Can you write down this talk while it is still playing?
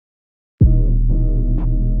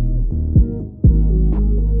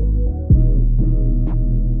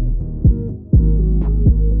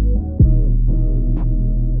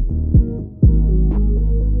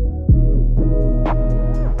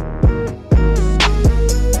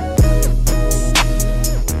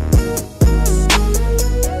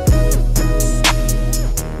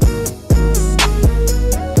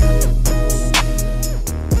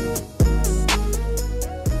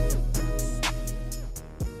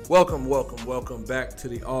Welcome back to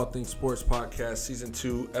the All Things Sports Podcast, Season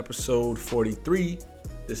 2, Episode 43.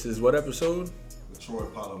 This is what episode? The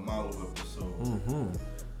Polamalu episode.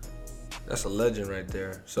 That's a legend right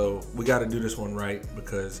there. So we got to do this one right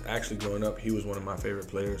because actually growing up, he was one of my favorite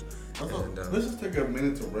players. Let's just take a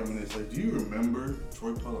minute to reminisce. Like, do you remember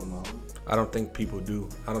Troy Polamalu? I don't think people do.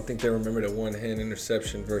 I don't think they remember the one-hand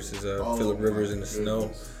interception versus Phillip Rivers in the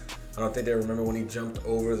snow. I don't think they remember when he jumped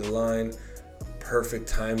over the line. Perfect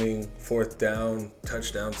timing, fourth down,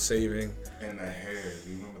 touchdown saving. And the hair.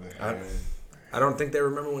 Do you remember the hair? I don't think they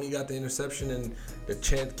remember when he got the interception and the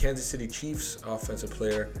Kansas City Chiefs offensive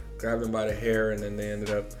player grabbed him by the hair, and then they ended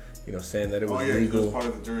up, saying that it was legal. It was part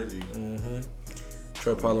of the jersey.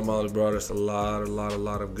 Troy Polamalu brought us a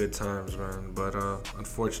lot of good times, man. But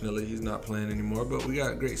unfortunately, he's not playing anymore. But we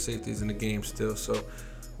got great safeties in the game still, so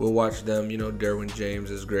we'll watch them. Derwin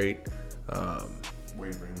James is great.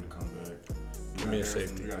 Waiting for him to come back. Give me a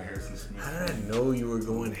safety. You got Harrison Smith. How did I know you were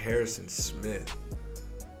going Harrison Smith?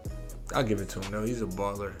 I'll give it to him. No, he's a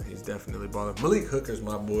baller. He's definitely a baller. Malik Hooker's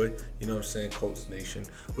my boy. You know what I'm saying? Colts Nation.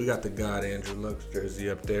 We got the God Andrew Luck's jersey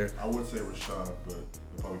up there. I would say Rashad, but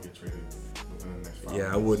he'll probably get traded within the next 5 Yeah,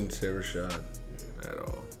 months. I wouldn't say Rashad at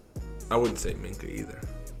all. I wouldn't say Minka either.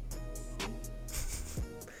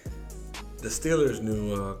 The Steelers'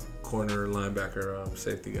 new corner linebacker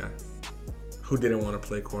safety guy who didn't want to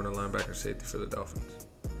play corner linebacker safety for the Dolphins.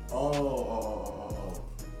 What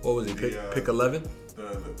was he? Pick 11?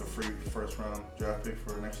 The free first round draft pick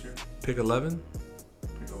for next year. Pick 11?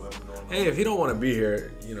 Pick 11 going Hey, if he don't want to be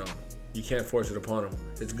here, you can't force it upon him.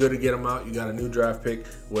 It's good to get him out. You got a new draft pick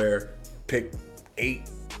where pick 8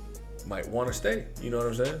 might want to stay. You know what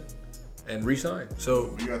I'm saying? And re-sign.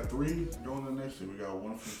 So we got 3 going in next year. We got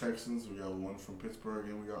 1 from Texans, we got 1 from Pittsburgh,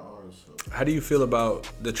 and we got ours. So. How do you feel about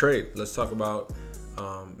the trade? Let's talk about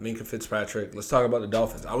Minka Fitzpatrick. Let's talk about the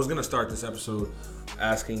Dolphins. I was going to start this episode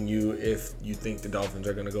asking you if you think the Dolphins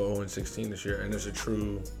are going to go 0-16 this year, and it's a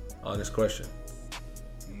true, honest question.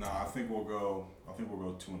 No, I think we'll go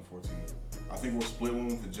 2-14. I think we'll split one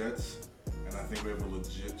with the Jets, and I think we have a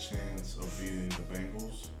legit chance of beating the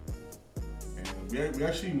Bengals. And we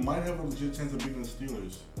actually might have a legit chance of beating the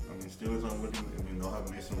Steelers. I mean, Steelers aren't looking. I mean, they'll have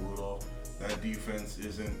Mason Rudolph. That defense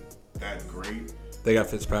isn't that great. They got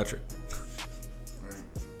Fitzpatrick. Right.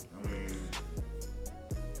 I mean,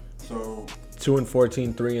 so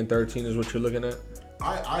 2-14, 3-13 is what you're looking at.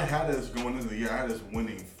 I had us going into the year. I had us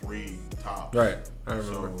winning 3 tops. Right. I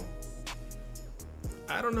remember. So,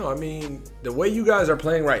 I don't know. I mean, the way you guys are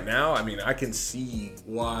playing right now, I mean, I can see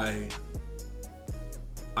why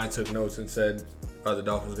I took notes and said, are the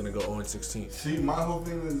Dolphins going to go 0-16? See, my whole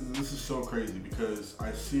thing is this is so crazy because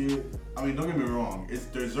I see it. I mean, don't get me wrong. It's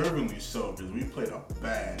deservingly so because we played a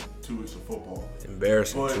bad 2 weeks of football.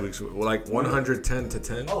 Embarrassing 2 weeks. Well, like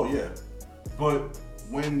 110-10. Oh, yeah. But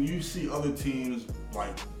when you see other teams,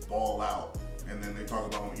 like, ball out and then they talk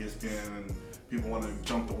about on ESPN and people want to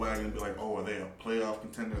jump the wagon and be like, oh, are they a playoff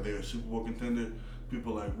contender? Are they a Super Bowl contender?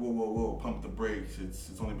 People are like, whoa, pump the brakes.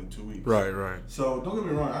 It's only been 2 weeks. Right. So don't get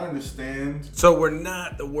me wrong, I understand. So we're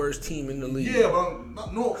not the worst team in the league. Yeah,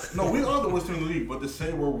 but no, we are the worst team in the league. But to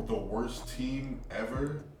say we're the worst team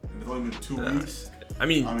ever, and it's only been 2 weeks. I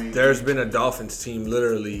mean, there's been a Dolphins team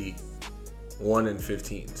literally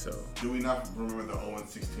 1-15. So do we not remember the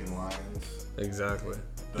 0-16 Lions? Exactly.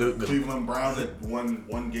 The Cleveland Browns that won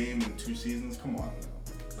 1 game in 2 seasons. Come on,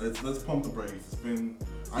 now. Let's pump the brakes. It's been.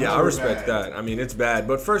 I respect that. I mean, it's bad.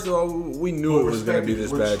 But first of all, we knew it was going to be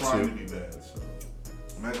this bad, too. We're trying to be bad, so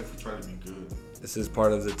imagine if we try to be good. This is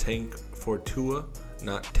part of the tank for Tua,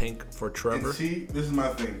 not tank for Trevor. And see, this is my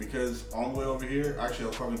thing, because on the way over here, actually, I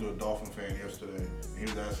was talking to a Dolphin fan yesterday, and he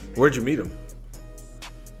was asking me. Where'd you meet him?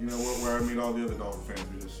 Where I meet all the other Dolphin fans.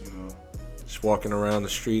 We just, just walking around the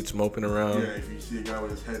streets, moping around. Yeah, if you see a guy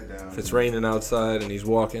with his head down. If it's raining outside and he's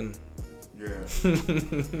walking. Yeah. He's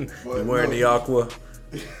wearing the aqua.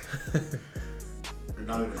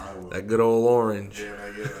 Not even Iowa. That good old orange. Yeah,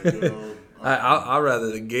 that good old. I'd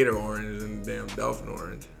rather the Gator orange than the damn Dolphin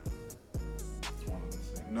orange. It's one of the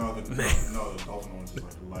same. No, the Dolphin orange is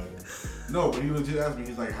like lighter. No, but he legit asked me,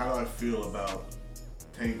 he's like, how do I feel about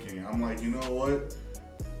tanking? I'm like, you know what?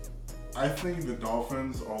 I think the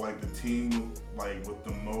Dolphins are like the team with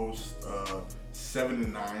the most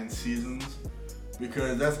 7-9 seasons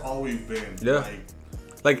because that's all we've been. Yeah.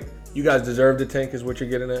 Like you guys deserve the tank is what you're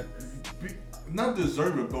getting at? Not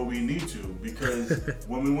deserve it, but we need to because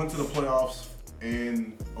when we went to the playoffs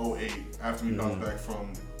in 2008, after we bounced back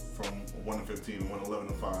from 1-15,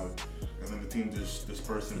 1-11-5, and then the team just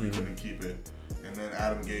dispersed and we couldn't keep it. And then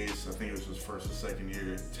Adam Gase, I think it was his first or second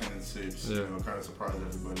year, 10-6, kind of surprised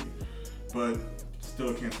everybody. But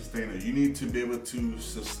still can't sustain it. You need to be able to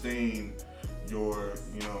sustain your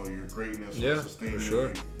greatness. Yeah, for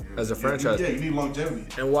sure. As a franchise. You need longevity.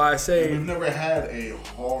 And why I say... And we've never had a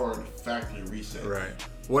hard factory reset. Right.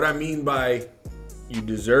 What I mean by you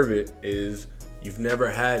deserve it is you've never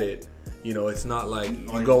had it. It's not like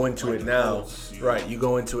you go into it now. Colts, right. You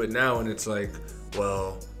go into it now and it's like,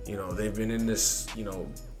 well, they've been in this,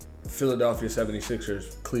 Philadelphia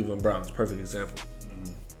 76ers, Cleveland Browns, perfect example.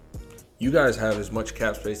 Mm-hmm. You guys have as much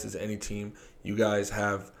cap space as any team. You guys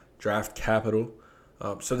have draft capital.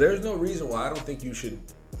 So there's no reason why I don't think you should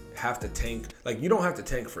have to tank. Like, you don't have to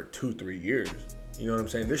tank for 2-3 years. You know what I'm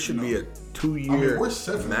saying? This should be a 2-year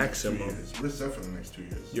maximum. We're set for the next 2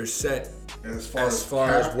 years. You're set as far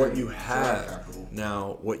as what you have.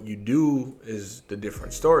 Now, what you do is the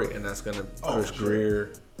different story, and that's gonna Chris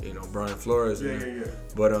Greer, Brian Flores. Yeah.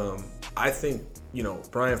 But I think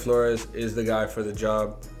Brian Flores is the guy for the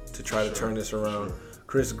job to try to turn this around. Sure.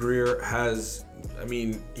 Chris Greer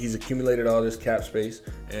he's accumulated all this cap space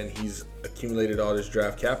and he's accumulated all this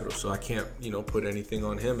draft capital. So I can't, put anything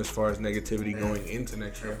on him as far as negativity going into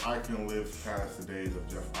next year. If I can live past the days of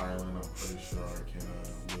Jeff Ireland, I'm pretty sure I can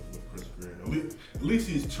live with Chris Greer. At least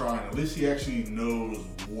he's trying. At least he actually knows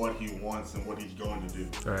what he wants and what he's going to do.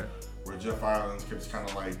 All right. Where Jeff Ireland keeps kind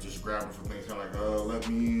of like just grabbing for things, kind of like, let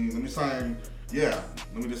me sign. Yeah,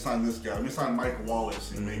 let me just sign this guy. Let me sign Mike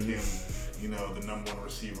Wallace and make him. The number one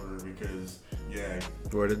receiver because,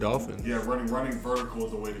 we're the Dolphins. Yeah, running vertical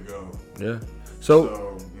is the way to go. Yeah.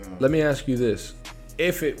 So let me ask you this.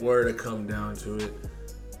 If it were to come down to it,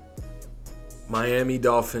 Miami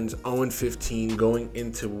Dolphins 0-15 going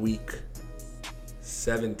into week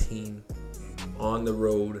 17 on the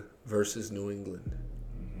road versus New England.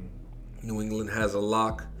 Mm-hmm. New England has a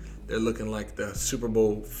lock. They're looking like the Super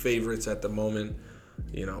Bowl favorites at the moment.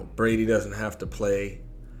 Brady doesn't have to play.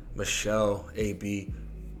 Michelle, AB,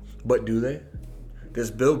 but do they?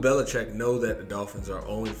 Does Bill Belichick know that the Dolphins are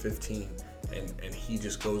 0-15 and he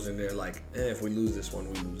just goes in there like, if we lose this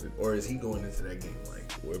one, we lose it? Or is he going into that game like,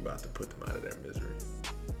 we're about to put them out of their misery?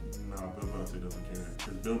 No, Bill Belichick doesn't care.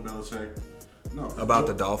 Because Bill Belichick, About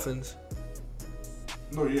the Dolphins?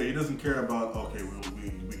 No, he doesn't care about,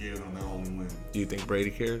 we gave them their only win. Do you think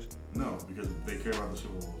Brady cares? No, because they care about the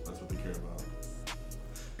Super Bowl. That's what they care about.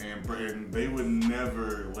 And they would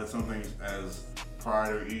never let something as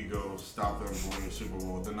pride or ego stop them from winning a Super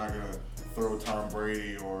Bowl. They're not gonna throw Tom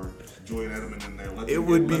Brady or Julian Edelman in there. Let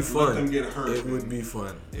them get hurt. It would be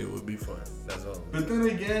fun. That's all. But then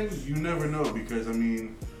again, you never know because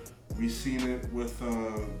we've seen it with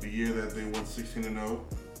the year that they won 16-0.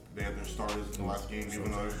 They had their starters in the last game,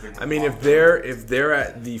 even though everything was if they're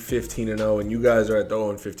at the 15-0 and you guys are at the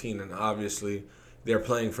 0-15, then obviously they're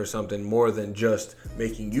playing for something more than just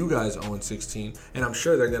making you guys 0-16. And I'm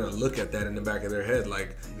sure they're going to look at that in the back of their head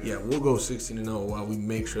like, we'll go 16-0 while we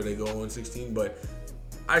make sure they go 0-16. But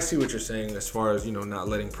I see what you're saying as far as, not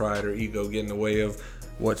letting pride or ego get in the way of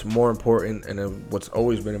what's more important and what's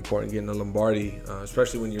always been important, getting the Lombardi,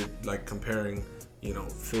 especially when you're like comparing,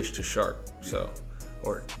 fish to shark,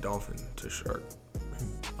 or dolphin to shark.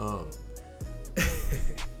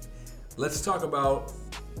 Let's talk about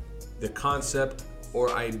the concept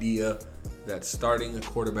or idea that starting a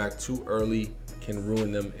quarterback too early can ruin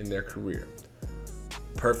them in their career.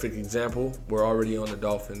 Perfect example, we're already on the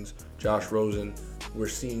Dolphins. Josh Rosen. We're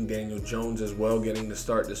seeing Daniel Jones as well getting the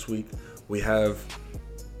start this week. We have,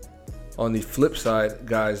 on the flip side,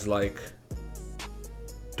 guys like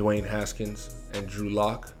Dwayne Haskins and Drew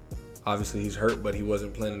Lock. Obviously, he's hurt, but he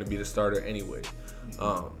wasn't planning to be the starter anyway.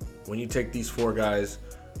 When you take these four guys,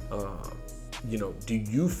 do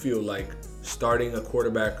you feel like starting a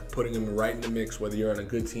quarterback, putting him right in the mix, whether you're on a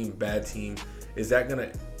good team, bad team, is that going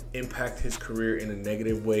to impact his career in a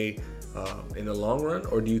negative way in the long run?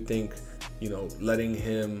 Or do you think, letting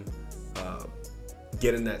him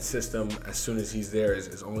get in that system as soon as he's there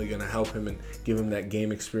is only going to help him and give him that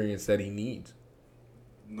game experience that he needs?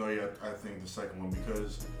 No, I think the second one,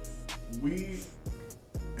 because me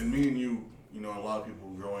and you, a lot of people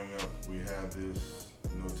growing up, we have this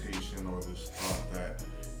notation or this thought that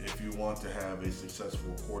if you want to have a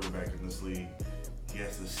successful quarterback in this league, he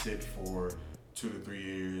has to sit for 2 to 3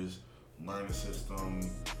 years, learn the system,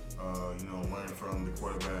 learn from the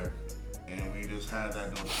quarterback. And we just had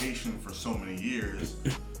that notation for so many years.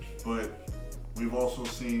 But we've also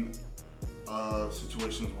seen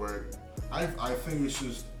situations where I think it's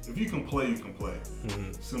just, if you can play, you can play.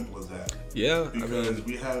 Mm-hmm. Simple as that. Yeah. Because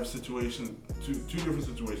we have situations, two different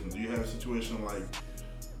situations. You have a situation like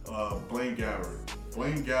Blaine Gabbert.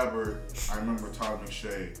 Blaine Gabbert, I remember Todd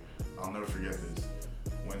McShay, I'll never forget this.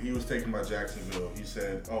 when he was taken by Jacksonville, he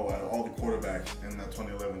said, out of all the quarterbacks in that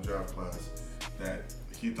 2011 draft class, that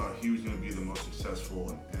he thought he was going to be the most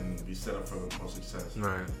successful and be set up for the most success.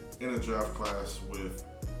 Right. In a draft class with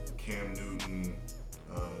Cam Newton,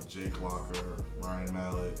 Jake Locker, Ryan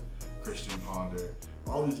Mallett, Christian Ponder,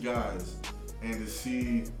 all these guys, and to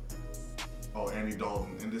see Andy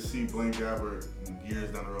Dalton, and to see Blaine Gabbert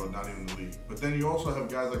years down the road not even in the league. But then you also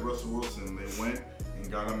have guys like Russell Wilson. They went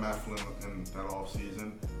and got him Matt Flynn in that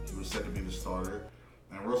offseason. He was said to be the starter.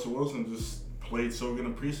 And Russell Wilson just played so good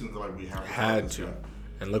in preseason that like we had to. Guy.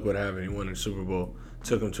 And look what happened. He won the Super Bowl.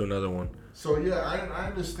 Took him to another one. So yeah, I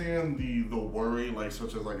understand the worry, like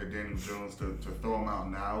such as like a Daniel Jones to throw him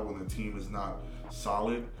out now when the team is not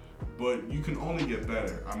solid. But you can only get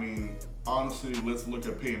better. I mean, honestly, let's look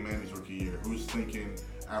at Peyton Manning's rookie year. Who's thinking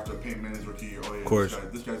after Peyton Manning's rookie year,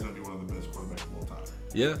 this guy's going to be one of the best quarterbacks of all time?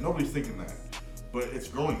 Yeah. Nobody's thinking that. But it's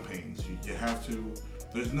growing pains. You have to.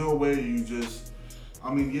 There's no way you just.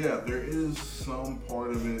 I mean, yeah, there is some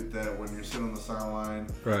part of it that when you're sitting on the sideline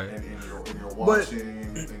and you're watching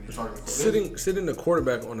and you're talking to sitting the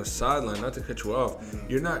quarterback on the sideline, not to cut you off,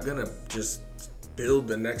 you're not going to just build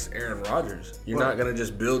the next Aaron Rodgers. You're not going to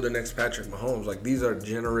just build the next Patrick Mahomes. Like, these are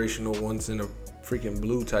generational once in a freaking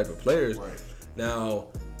blue type of players. Right. Now,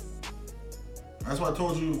 that's why I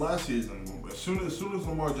told you last season, as soon as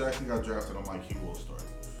Lamar Jackson got drafted, I'm like, he will start.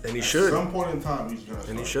 And he should. At some point in time, he's going to start.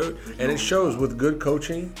 And he should. And it shows with good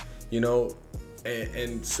coaching,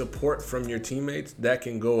 and support from your teammates, that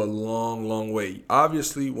can go a long, long way.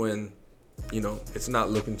 Obviously, when, it's not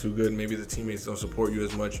looking too good, maybe the teammates don't support you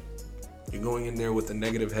as much, you're going in there with a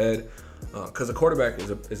negative head, because a quarterback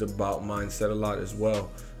is about mindset a lot as well.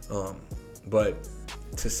 But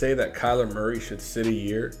to say that Kyler Murray should sit a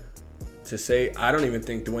year, to say I don't even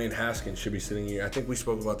think Dwayne Haskins should be sitting a year. I think we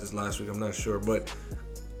spoke about this last week. I'm not sure, but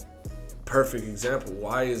perfect example.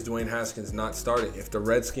 Why is Dwayne Haskins not starting? If the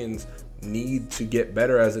Redskins need to get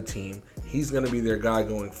better as a team, he's going to be their guy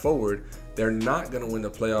going forward. They're not going to win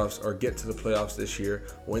the playoffs or get to the playoffs this year,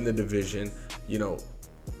 win the division.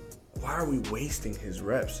 Why are we wasting his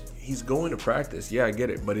reps? He's going to practice. Yeah, I get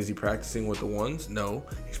it. But is he practicing with the ones? No.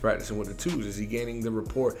 He's practicing with the twos. Is he gaining the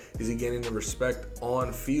rapport? Is he gaining the respect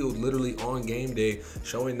on field, literally on game day,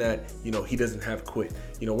 showing that, he doesn't have quit?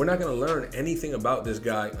 We're not going to learn anything about this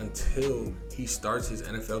guy until he starts his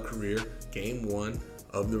NFL career game 1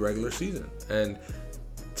 of the regular season. And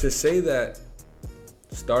to say that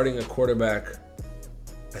starting a quarterback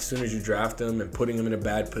as soon as you draft him and putting him in a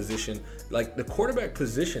bad position, like, the quarterback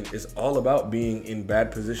position is all about being in bad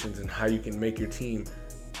positions and how you can make your team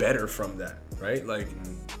better from that, right? Like,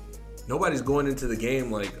 nobody's going into the game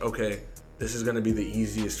like, okay, this is going to be the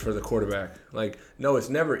easiest for the quarterback. Like, no, it's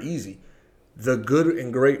never easy. The good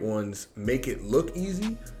and great ones make it look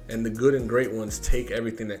easy, and the good and great ones take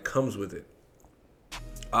everything that comes with it.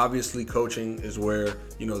 Obviously, coaching is where,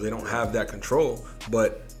 they don't have that control,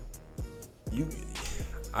 but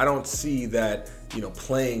I don't see that,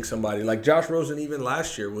 playing somebody like Josh Rosen even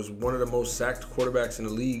last year was one of the most sacked quarterbacks in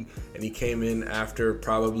the league, and he came in after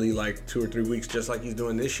probably like 2 or 3 weeks, just like he's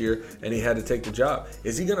doing this year, and he had to take the job.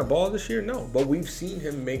 Is he going to ball this year? No, but we've seen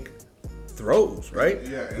him make throws, right?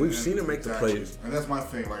 Yeah, we've seen him make the plays. And that's my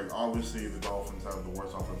thing. Like, obviously, the Dolphins have the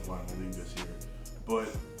worst offensive line in the league this year,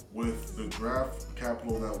 but with the draft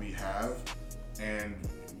capital that we have, and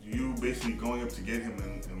you basically going up to get him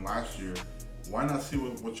in last year, why not see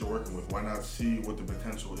what you're working with? Why not see what the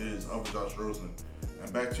potential is of Josh Rosen?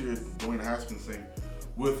 And back to your Dwayne Haskins thing,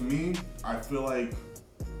 with me, I feel like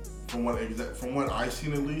from what I've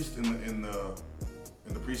seen, at least in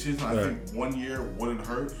the preseason, I think 1 year wouldn't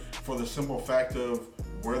hurt, for the simple fact of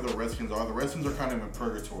where the Redskins are. The Redskins are kind of in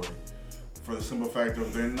purgatory, for the simple fact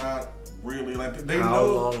of they're not really like they know. How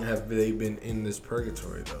long have they been in this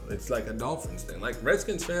purgatory though? It's like a Dolphins thing. Like,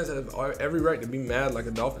 Redskins fans have every right to be mad like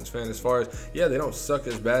a Dolphins fan, as far as, yeah, they don't suck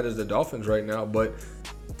as bad as the Dolphins right now, but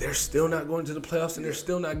they're still not going to the playoffs, and they're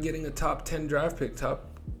still not getting a top 10 draft pick.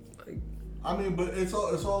 I mean, but it's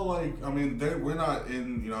all like, I mean, we're not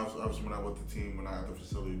in, obviously we're not with the team, we're not at the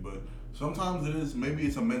facility, but sometimes maybe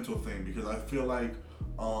it's a mental thing, because I feel like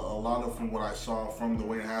a lot of, from what I saw from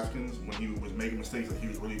Dwayne Haskins, when he was making mistakes, like he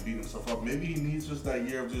was really beating himself up, maybe he needs just that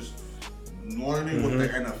year of just learning what the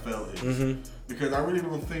NFL is. Because I really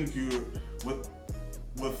don't think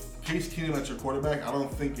with Case Keenum at your quarterback, I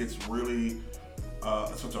don't think it's really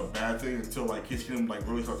such a bad thing until like Case Keenum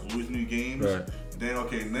really starts losing new games. Right. Then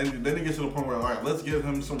then it gets to the point where, all right, let's give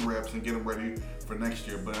him some reps and get him ready for next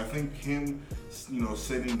year. But I think him,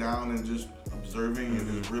 sitting down and just observing and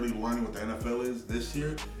just really learning what the NFL is this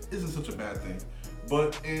year isn't such a bad thing.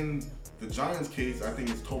 But in the Giants case, I think,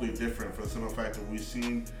 is totally different for the simple fact that we've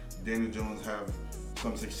seen Daniel Jones have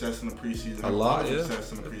some success in the preseason. A lot of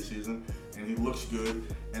success in the preseason, and he looks good.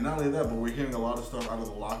 And not only that, but we're hearing a lot of stuff out of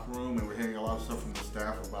the locker room, and we're hearing a lot of stuff from the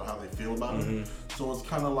staff about how they feel about him. So it's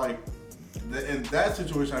kind of like, in that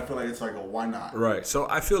situation, I feel like it's like, why not? Right. So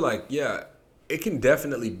I feel like, it can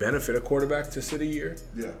definitely benefit a quarterback to sit a year.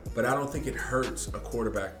 Yeah. But I don't think it hurts a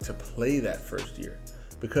quarterback to play that first year.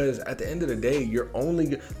 Because at the end of the day, you're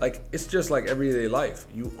only, like, it's just like everyday life.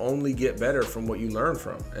 You only get better from what you learn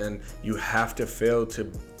from. And you have to fail to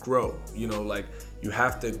grow. You know, like, you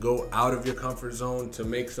have to go out of your comfort zone to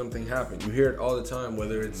make something happen. You hear it all the time,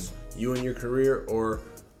 whether it's you in your career or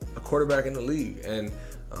a quarterback in the league. And,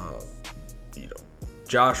 you know,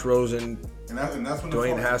 Josh Rosen, and that's when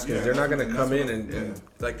Dwayne Haskins, they're not going to come in and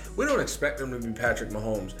like, we don't expect them to be Patrick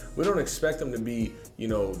Mahomes. We don't expect them to be, you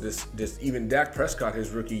know, this even Dak Prescott his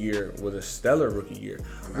rookie year with a stellar rookie year.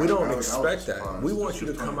 We don't expect that. We want you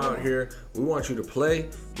to come out here. We want you to play.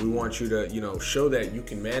 We want you to, you know, show that you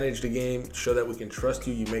can manage the game, show that we can trust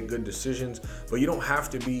you, you make good decisions, but you don't have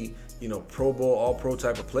to be, you know, Pro Bowl, All-Pro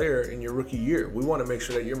type of player in your rookie year. We want to make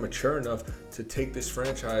sure that you're mature enough to take this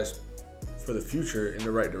franchise for the future in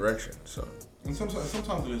the right direction. So. And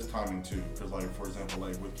sometimes it is timing too, because like, for example,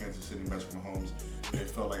 like with Kansas City and Patrick Mahomes, it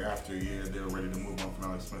felt like after a year they were ready to move on from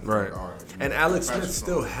Alex Smith. Right. Like, all right, and Alex Smith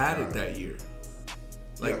still had it that year.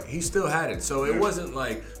 Like, he still had it. So it wasn't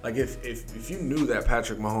like if you knew that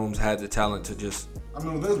Patrick Mahomes had the talent to just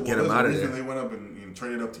get him out of there. They went up and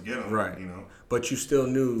traded up to get him. Right. You know. But you still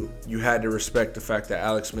knew you had to respect the fact that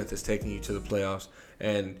Alex Smith is taking you to the playoffs,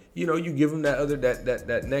 and you know you give him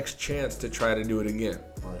that next chance to try to do it again.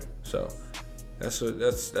 Right. So that's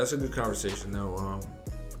a good conversation though.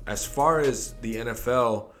 As far as the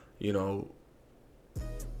NFL, you know,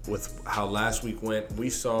 with how last week went, we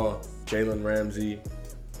saw Jalen Ramsey,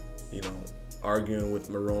 you know, arguing with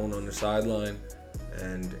Marone on the sideline,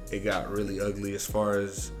 and it got really ugly as far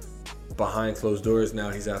as behind closed doors. Now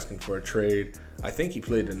he's asking for a trade. I think he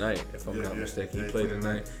played tonight, if I'm not mistaken. He played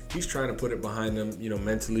tonight. He's trying to put it behind him, you know,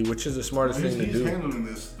 mentally, which is the smartest thing to do. He's handling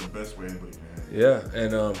this the best way anybody can. Yeah,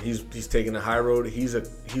 and he's taking the high road. He's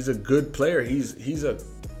a good player. He's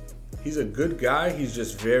a good guy. He's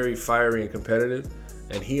just very fiery and competitive,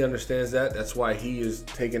 and he understands that. That's why he is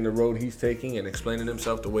taking the road he's taking and explaining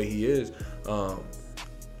himself the way he is.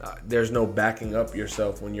 There's no backing up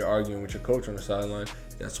yourself when you're arguing with your coach on the sideline.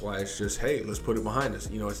 That's why it's just, hey, let's put it behind us.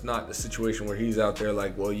 You know, it's not the situation where he's out there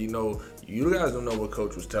like, well, you know, you guys don't know what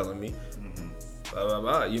coach was telling me. Blah, blah,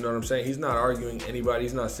 blah. You know what I'm saying? He's not arguing anybody.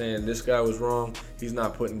 He's not saying this guy was wrong. He's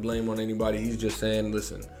not putting blame on anybody. He's just saying,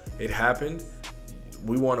 listen, it happened.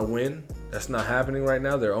 We want to win. That's not happening right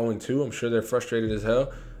now. They're 0-2. I'm sure they're frustrated as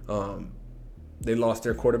hell. They lost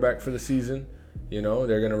their quarterback for the season. You know,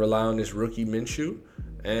 they're going to rely on this rookie Minshew.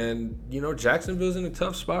 And, you know, Jacksonville's in a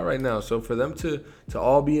tough spot right now. So for them to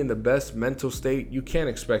all be in the best mental state, you can't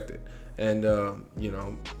expect it. And, you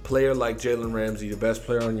know, player like Jalen Ramsey, the best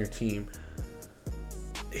player on your team,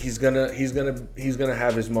 he's gonna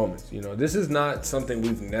have his moments. You know, this is not something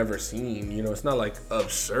we've never seen. You know, it's not like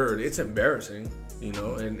absurd. It's embarrassing, you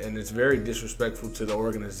know, and it's very disrespectful to the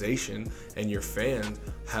organization and your fans.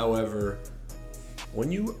 However,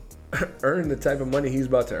 when you earn the type of money he's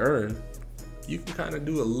about to earn, you can kind of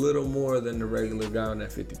do a little more than the regular guy on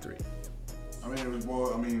that 53. I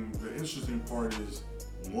mean, the interesting part is,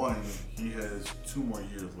 one, he has 2 more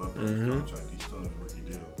years left on his contract. He's still in a rookie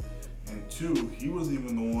deal. And 2, he was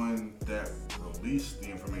even the one that released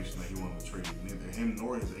the information that he wanted to trade. Neither him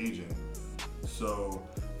nor his agent. So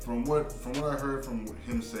from what I heard from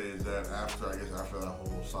him say is that after that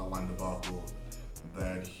whole sideline debacle,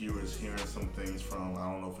 that he was hearing some things from,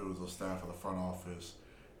 I don't know if it was the staff of the front office.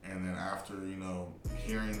 And then after, you know,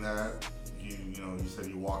 hearing that, he said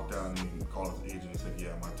he walked out and he called his agent and said,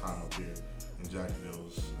 yeah, my time up here in Jacksonville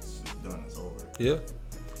is done, it's over. Yeah.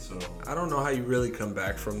 So I don't know how you really come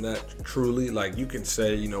back from that, truly. Like, you can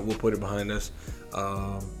say, you know, we'll put it behind us.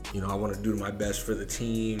 You know, I want to do my best for the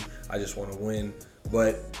team. I just want to win.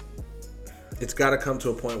 But it's got to come to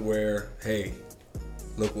a point where, hey,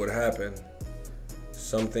 look what happened.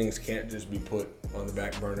 Some things can't just be put on the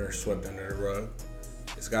back burner, swept under the rug.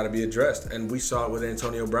 It's got to be addressed. And we saw it with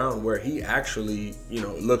Antonio Brown, where he actually, you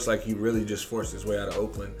know, it looks like he really just forced his way out of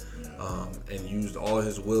Oakland and used all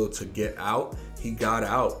his will to get out. He got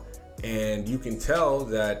out, and you can tell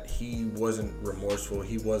that he wasn't remorseful.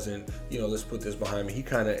 He wasn't, you know, let's put this behind me. He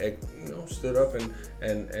kind of, you know, stood up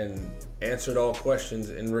and answered all questions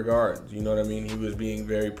in regards. You know what I mean? He was being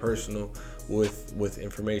very personal with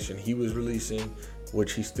information he was releasing,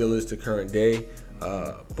 which he still is to current day.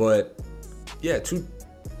 But yeah,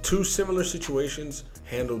 two similar situations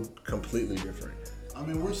handled completely different. I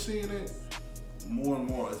mean, we're seeing it more and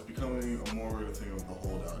more. It's becoming a more regular thing of the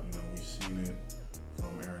holdout. You know, we've seen it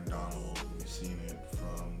from Aaron Donald. We've seen it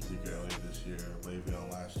from Zeke Elliott this year,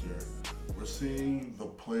 Le'Veon last year. We're seeing the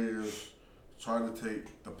players try to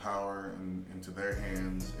take the power into their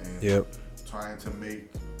hands and trying to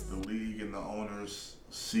make the league and the owners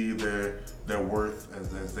see their worth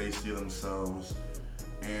as they see themselves.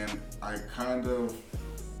 And it kind of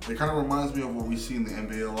reminds me of what we see in the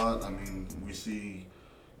NBA a lot. I mean, we see,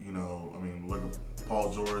 look at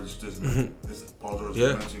Paul George. Paul George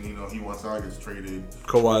mentioned, he wants out, gets traded.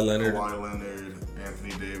 Kawhi Leonard,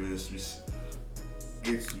 Anthony Davis.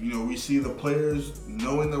 We see the players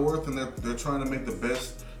knowing their worth and they're trying to make the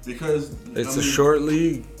best because it's a short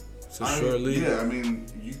league. Yeah, I mean,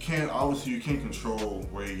 you can't control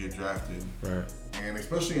where you get drafted. Right. And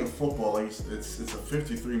especially in football, like it's a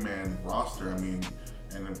 53-man roster. I mean,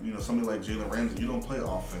 and somebody like Jalen Ramsey, you don't play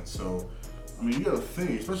offense, so I mean, you got to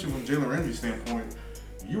think, especially from Jalen Ramsey's standpoint,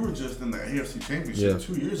 you were just in the AFC Championship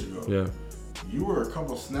 2 years ago. Yeah. You were a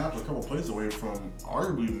couple plays away from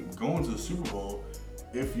arguably going to the Super Bowl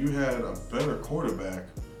if you had a better quarterback.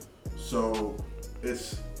 So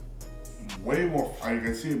it's way more. I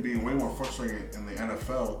can see it being way more frustrating in the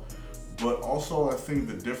NFL, but also I think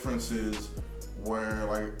the difference is where,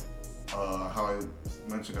 like, how I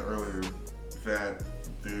mentioned it earlier, that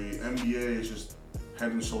the NBA is just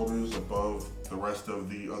head and shoulders above the rest of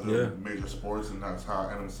the other major sports, and that's how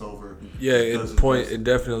Adam Silver. Yeah, it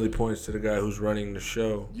definitely points to the guy who's running the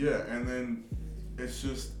show. Yeah, and then it's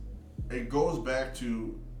just it goes back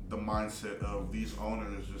to the mindset of these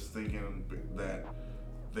owners just thinking that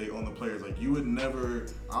they own the players. Like, I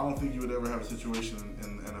don't think you would ever have a situation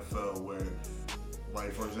in the NFL where,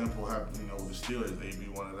 like, for example, with the Steelers, AB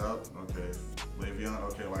wanted out, okay, Le'Veon,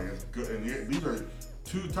 okay, like, it's good, and these are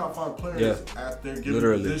 2 top 5 players at their given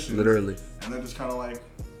positions. Literally. And they're just kind of like,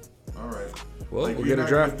 all right. Well, like, we'll get a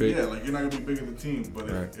draft pick. Yeah, like, you're not going to be big of the team. But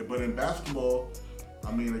but in basketball,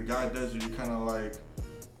 I mean, a guy does it, you're kind of like,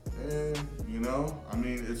 I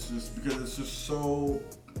mean, it's just because it's just so,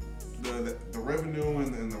 the revenue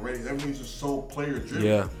and the ratings, everything's just so player driven.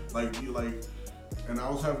 Yeah. And I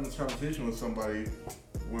was having this conversation with somebody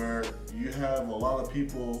where you have a lot of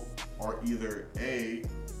people are either in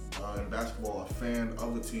basketball a fan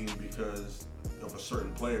of the team because of a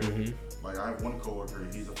certain player. Mm-hmm. Like, I have one coworker,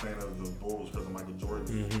 he's a fan of the Bulls because of Michael Jordan.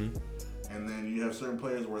 Mm-hmm. And then you have certain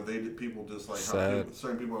players where people just like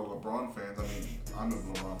certain people are LeBron fans. I mean, I'm a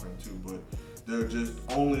LeBron fan too, but they're just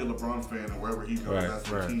only a LeBron fan, and wherever he goes, that's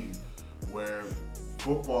their team. Where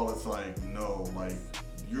football, it's like, no, like,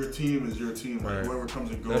 your team is your team. Like, whoever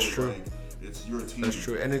comes and goes, like, it's your team. That's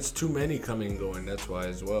true, and it's too many coming and going. That's why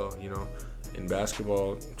as well, in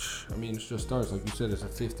basketball, I mean, it just starts, like you said, it's a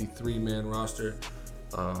 53-man roster,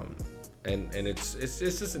 and it's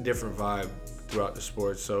just a different vibe throughout the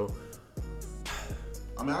sport. So,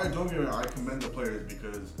 I mean, I commend the players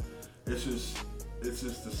because it's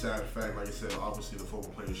just the sad fact. Like I said, obviously the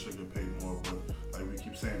football players should get paid more, but like we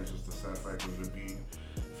keep saying, it's just the sad fact of it being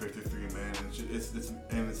 53-man,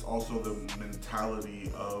 and it's also the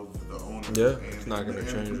mentality of the owner it's not going to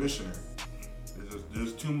change. The commissioner.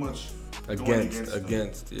 There's too much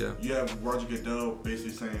against. You have Roger Goodell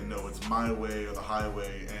basically saying, no, it's my way or the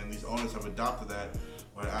highway, and these owners have adopted that.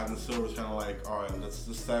 When Adam Silver's kind of like, all right, let's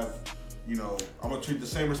just have, I'm gonna treat the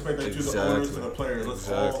same respect I treat the owners and the players. Let's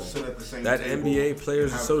all sit at the same table. That NBA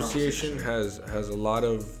Players Association has a lot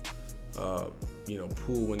of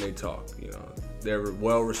pool when they talk. They're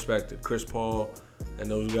well respected, Chris Paul and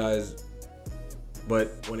those guys.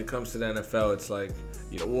 But when it comes to the NFL, it's like,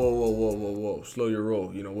 whoa, slow your roll.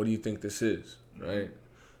 What do you think this is, right?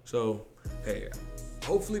 So, hey,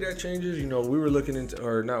 hopefully that changes. We were looking into,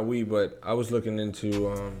 or not we, but I was looking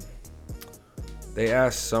into. They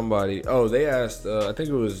asked somebody. I think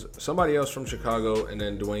it was somebody else from Chicago, and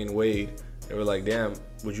then Dwayne Wade. They were like, "Damn,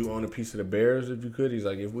 would you own a piece of the Bears if you could?" He's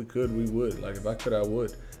like, "If we could, we would. Like, if I could, I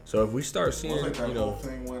would." So if we start seeing, when,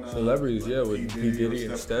 celebrities, with P. Diddy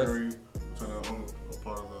and Steph. Curry, trying to own a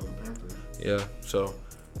part of the Panthers. Yeah, so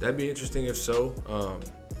that'd be interesting if so.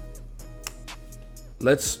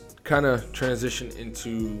 Let's kind of transition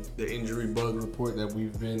into the injury bug report that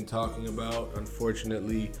we've been talking about.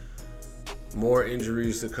 Unfortunately, more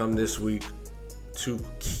injuries to come this week. 2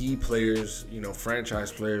 key players,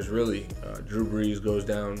 franchise players really. Drew Brees goes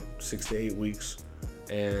down 6 to 8 weeks,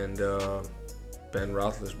 and Ben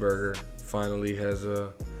Roethlisberger finally has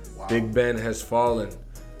Big Ben has fallen.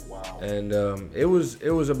 Wow. And it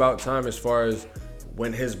was about time as far as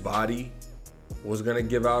when his body was gonna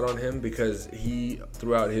give out on him, because he,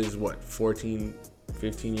 throughout his 14,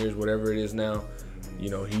 15 years, whatever it is now, you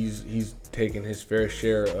know, he's taken his fair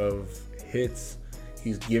share of hits.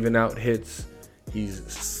 He's given out hits.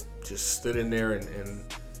 He's just stood in there and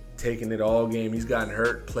taken it all game. He's gotten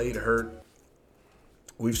hurt, played hurt.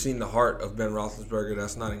 We've seen the heart of Ben Roethlisberger.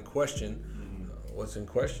 That's not in question. What's in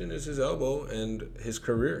question is his elbow and his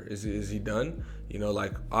career. Is he done? You know,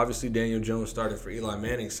 like, obviously Daniel Jones started for Eli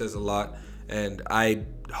Manning says a lot, and I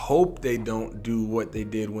hope they don't do what they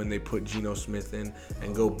did when they put Geno Smith in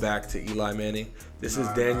and go back to Eli Manning. This is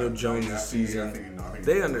Daniel Jones' season.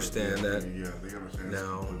 They understand that. They understand.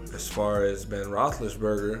 Now, as far as Ben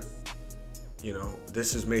Roethlisberger, you know,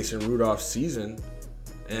 this is Mason Rudolph's season,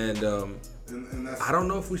 and that's, I don't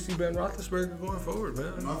know if we see Ben Roethlisberger going forward,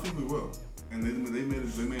 man. No, I think we will. And they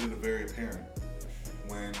made it very apparent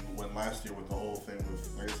when last year with the whole thing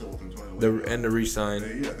with, like I said, with Antonio. And the re-sign.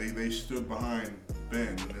 They stood behind Ben,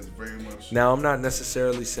 and it's very much. Now, I'm not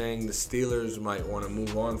necessarily saying the Steelers might want to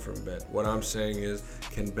move on from Ben. What I'm saying is,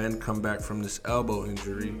 can Ben come back from this elbow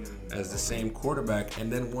injury as the same quarterback?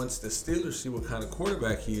 And then once the Steelers see what kind of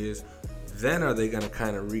quarterback he is, then are they going to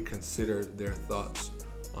kind of reconsider their thoughts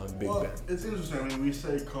on Big Ben? It's interesting. I mean, we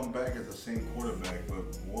say come back as the same quarterback, but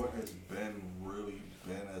what has Ben really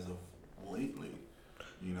been as of lately?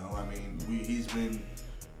 You know, I mean, he's been.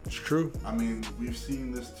 It's true. I mean, we've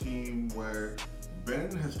seen this team where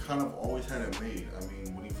Ben has kind of always had it made. I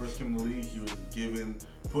mean, when he first came to the league, he was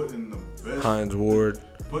put in the best. Hines Ward,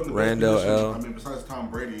 put in the Randall best L. I mean, besides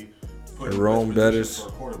Tom Brady, put Jerome in the best Bettis.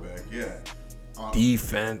 position for a quarterback. Yeah.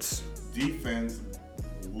 Defense,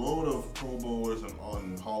 load of Pro Bowlers and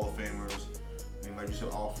Hall of Famers. And like you said,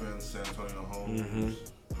 offense, San Antonio Holmes,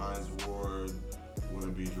 Hines Ward, would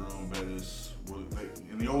it be Jerome Bettis?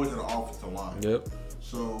 And he always had an offensive line. Yep.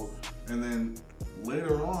 So, and then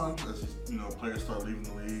later on, as players start leaving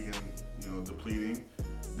the league and depleting,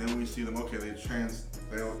 then we see them. Okay,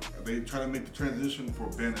 they try to make the transition for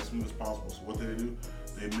Ben as smooth as possible. So what do?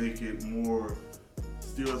 They make it more.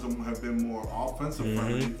 Steelers have been more offensive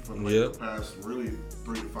friendly for the past really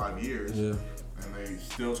 3 to 5 years. Yeah. And they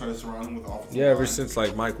still try to surround him with offensive line. ever since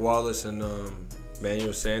like Mike Wallace and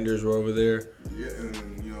Manuel Sanders were over there. Yeah, and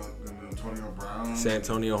Antonio Brown.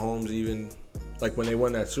 Santonio Holmes even. Like when they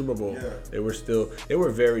won that Super Bowl, they were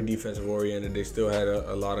very defensive oriented. They still had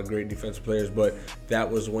a lot of great defensive players, but that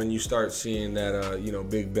was when you start seeing that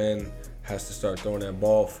Big Ben has to start throwing that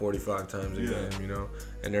ball 45 times a game,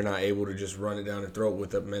 and they're not able to just run it down the throat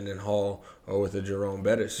with a Mendenhall or with a Jerome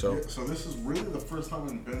Bettis. So this is really the first time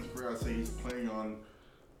in Ben's career I'd say he's playing on.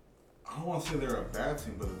 I don't want to say they're a bad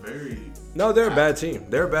team, but they're a bad team.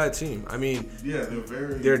 They're a bad team. I mean, they're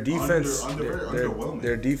very their defense. very underwhelming.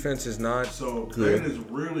 Their defense is not so good. Ben is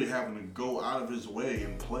really having to go out of his way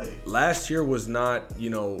and play. Last year was not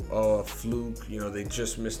a fluke. They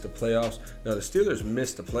just missed the playoffs. No, the Steelers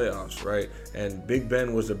missed the playoffs, right? And Big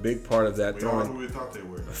Ben was a big part of that. We are who we thought they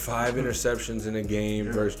were. 5 interceptions in a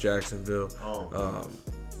game versus Jacksonville.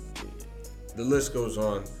 The list goes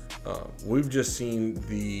on. We've just seen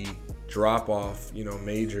the drop off,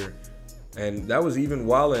 major, and that was even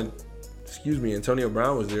while Antonio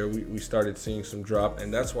Brown was there. We started seeing some drop,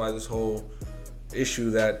 and that's why this whole issue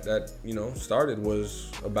that started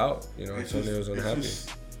was about Antonio's unhappy.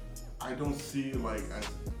 I don't see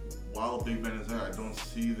while Big Ben is there, I don't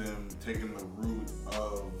see them taking the route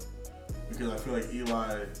of, because I feel like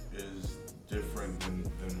Eli is different than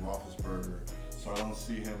Roethlisberger. So I don't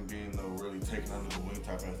see him being really taken under the wing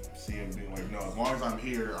type. I see him being like, no, as long as I'm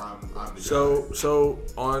here, I'm the guy. So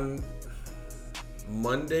on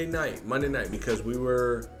Monday night, because we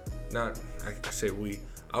were not, I say we,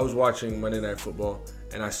 I was watching Monday Night Football,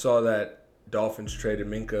 and I saw that Dolphins traded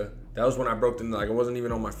Minka. That was when I broke I wasn't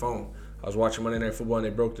even on my phone. I was watching Monday Night Football, and they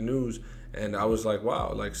broke the news, and I was like,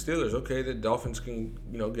 wow, Steelers, okay, the Dolphins can,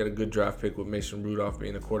 get a good draft pick with Mason Rudolph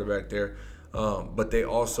being the quarterback there. But they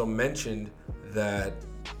also mentioned that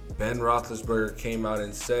Ben Roethlisberger came out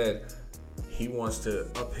and said he wants to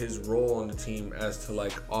up his role on the team as to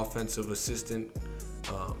offensive assistant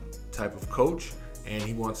type of coach, and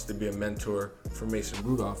he wants to be a mentor for Mason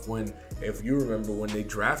Rudolph. When, if you remember, when they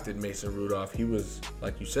drafted Mason Rudolph, he was,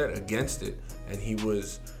 like you said, against it, and he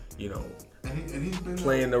was, And he's been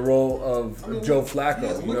playing the role of Joe Flacco.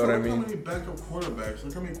 Yeah, you know what I mean? Look how many backup quarterbacks.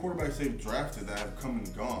 Look how many quarterbacks they've drafted that have come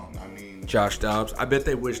and gone. I mean, Josh Dobbs. I bet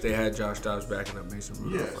they wish they had Josh Dobbs backing up Mason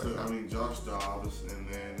Rudolph. Yeah, Josh Dobbs, and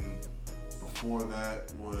then before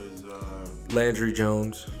that was Landry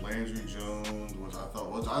Jones. Which I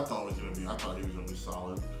thought was gonna be. I thought he was gonna be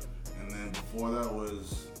solid. And then before that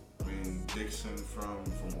was, Dixon from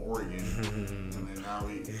Oregon, and then now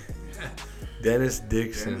Dennis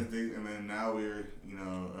Dixon. And then now we're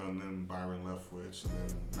and then Byron Leftwich, and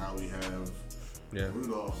then now we have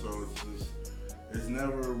Rudolph. So it's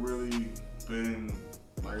never really been,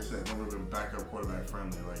 like I said, never been backup quarterback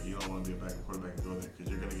friendly. Like, you don't want to be a backup quarterback and go there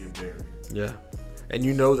because you're gonna get buried. Yeah, and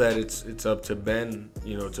you know that it's up to Ben,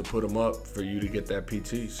 to put him up for you to get that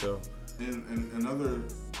PT. So, and another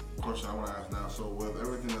question I want to ask now. So with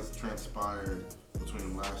everything that's transpired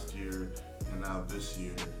between last year and now this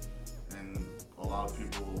year, and a lot of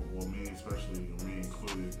people, well, me especially, me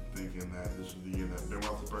included, thinking that this was the year that Ben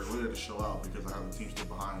Roethlisberger really had to show out because of how the team stood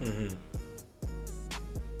behind him. Mm-hmm.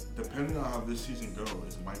 Depending on how this season goes,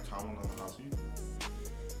 is Mike Tomlin on the hot seat?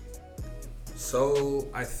 So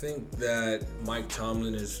I think that Mike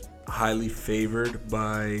Tomlin is highly favored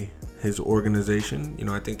by his organization.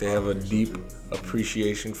 I think they have a deep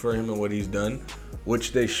appreciation for him and what he's done,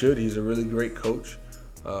 which they should. He's a really great coach.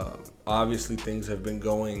 Obviously, things have been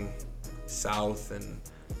going south and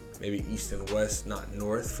maybe east and west, not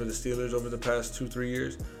north, for the Steelers over the past 2-3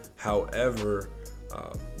 years. However,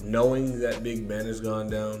 knowing that Big Ben has gone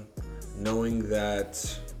down, knowing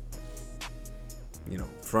that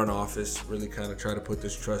front office really kind of try to put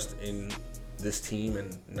this trust in this team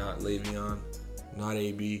and not Le'Veon, not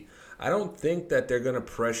AB. I don't think that they're going to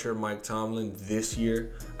pressure Mike Tomlin this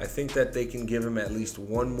year. I think that they can give him at least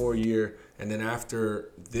one more year, and then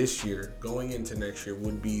after this year, going into next year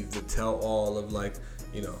would be the tell-all of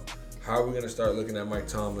how are we going to start looking at Mike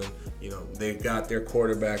Tomlin? They got their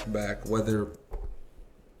quarterback back, whether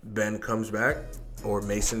Ben comes back or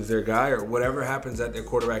Mason's their guy or whatever happens at their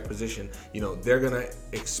quarterback position, they're going to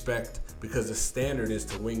expect, because the standard is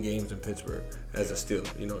to win games in Pittsburgh as a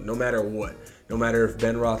Steeler, no matter what. No matter if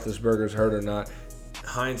Ben Roethlisberger's hurt or not,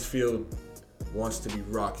 Heinz Field wants to be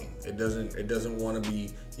rocking. It doesn't want to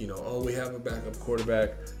be, we have a backup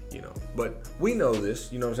quarterback, But we know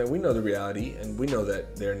this, what I'm saying? We know the reality, and we know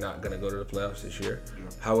that they're not going to go to the playoffs this year. Yeah.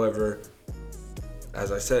 However,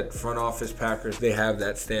 as I said, front office Packers, they have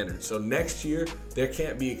that standard. So next year, there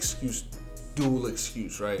can't be dual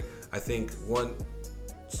excuse, right? I think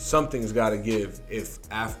something's got to give if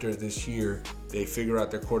after this year they figure out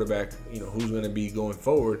their quarterback, who's going to be going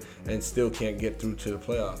forward and still can't get through to the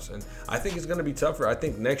playoffs. And I think it's going to be tougher. I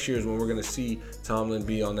think next year is when we're going to see Tomlin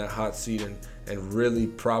be on that hot seat and really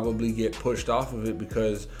probably get pushed off of it,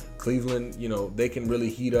 because Cleveland, they can really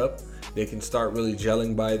heat up. They can start really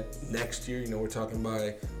gelling by next year. We're talking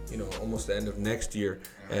by, almost the end of next year.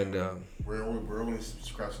 And we're only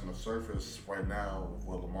scratching the surface right now of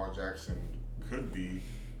what Lamar Jackson could be.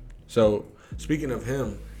 So, speaking of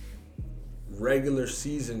him, regular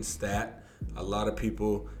season stat, a lot of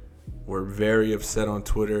people were very upset on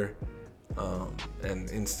Twitter and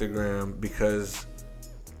Instagram because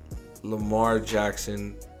Lamar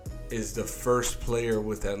Jackson is the first player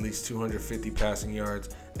with at least 250 passing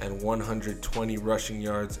yards and 120 rushing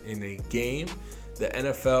yards in a game. The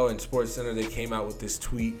NFL and SportsCenter, they came out with this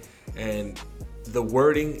tweet, and the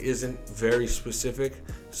wording isn't very specific.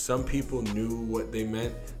 Some people knew what they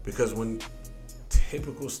meant, because when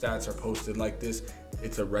typical stats are posted like this,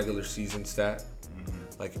 it's a regular season stat.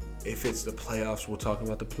 Mm-hmm. Like, if it's the playoffs, we'll talk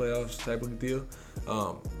about the playoffs type of deal.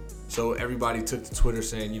 So everybody took to Twitter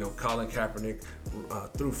saying, Colin Kaepernick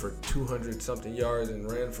threw for 200-something yards and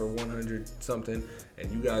ran for 100-something,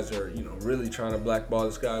 and you guys are, really trying to blackball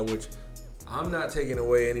this guy, which I'm not taking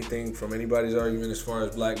away anything from anybody's argument as far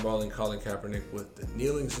as blackballing Colin Kaepernick with the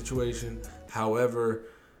kneeling situation. However,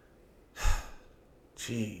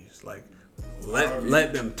 jeez,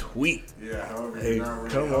 let them tweet. Yeah, however, hey, not really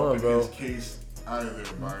come on, bro. His case either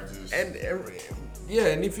by just and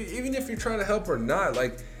even if you're trying to help or not,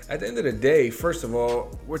 at the end of the day, first of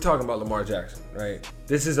all, we're talking about Lamar Jackson, right?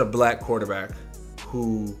 This is a black quarterback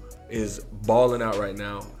who is balling out right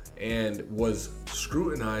now and was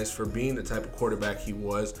scrutinized for being the type of quarterback he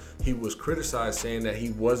was. He was criticized, saying that he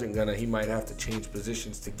might have to change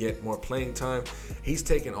positions to get more playing time. He's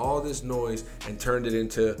taken all this noise and turned it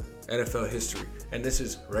into NFL history. And this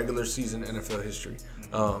is regular season NFL history.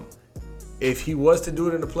 If he was to do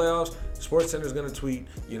it in the playoffs, SportsCenter's going to tweet,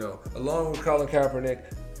 along with Colin Kaepernick,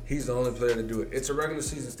 he's the only player to do it. It's a regular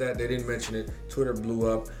season stat. They didn't mention it. Twitter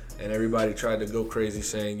blew up, and everybody tried to go crazy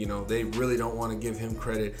saying, they really don't want to give him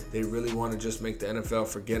credit. They really want to just make the NFL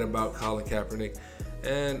forget about Colin Kaepernick.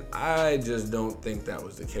 And I just don't think that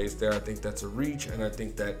was the case there. I think that's a reach, and I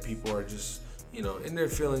think that people are just, in their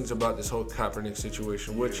feelings about this whole Kaepernick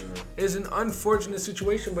situation, which is an unfortunate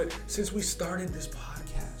situation. But since we started this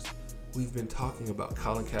podcast, we've been talking about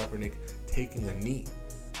Colin Kaepernick taking a knee.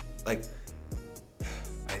 I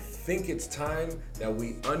think it's time that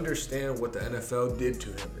we understand what the NFL did to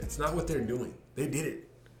him. It's not what they're doing. They did it.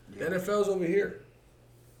 The NFL's over here.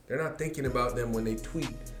 They're not thinking about them when they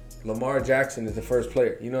tweet. Lamar Jackson is the first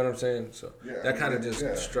player. You know what I'm saying? So that kind of just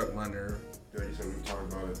struck my nerve. Yeah, you said we've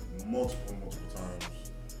talked about it multiple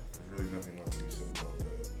times. There's really nothing else to be said about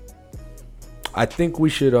that. I think we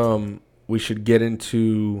should get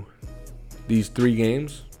into these 3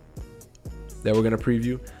 games that we're gonna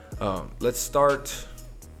preview. Let's start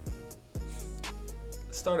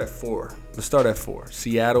at 4. Let's start at 4.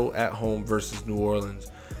 Seattle at home versus New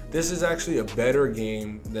Orleans. This is actually a better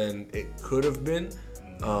game than it could have been,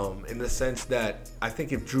 in the sense that I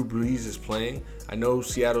think if Drew Brees is playing, I know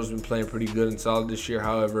Seattle's been playing pretty good and solid this year.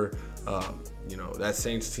 However, that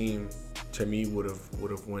Saints team to me would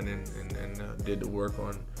have went in and did the work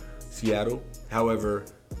on Seattle. However,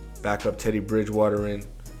 backup Teddy Bridgewater in.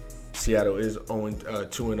 Seattle is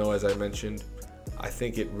 2-0 as I mentioned. I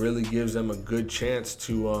think it really gives them a good chance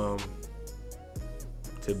to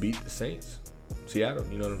beat the Saints. Seattle,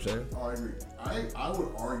 you know what I'm saying? Oh, I agree. I would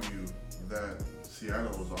argue that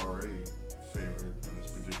Seattle was already favored in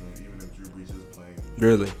this predicament, even if Drew Brees is playing.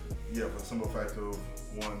 Really? Yeah, for the simple fact of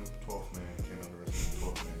 1, 12th man, can't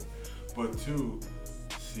underestimate 12th man. But 2,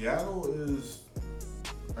 Seattle is,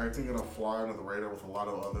 I think, gonna fly under the radar with a lot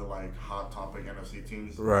of other like hot topic NFC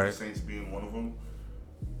teams, right? The Saints being one of them.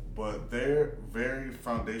 But they're very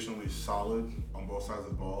foundationally solid on both sides of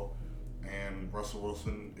the ball, and Russell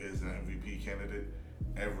Wilson is an MVP candidate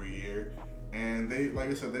every year. And they, like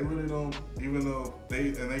I said, they really don't, even though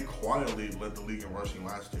they quietly led the league in rushing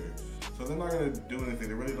last year. So they're not going to do anything.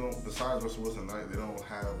 They really don't, besides Russell Wilson, they don't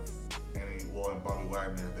have any, and Bobby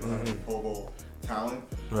Wagner, they don't have any Pro Bowl talent.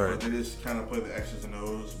 Right. But they just kind of play the X's and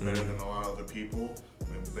O's better than a lot of other people.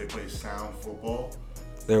 They play sound football.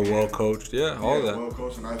 They're well coached. Yeah, all that. Well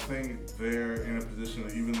coached. And I think they're in a position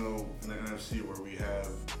that even though in the NFC where we have,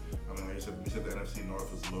 like I said, we said the NFC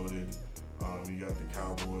North is loaded. You got the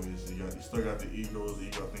Cowboys. You still got the Eagles. I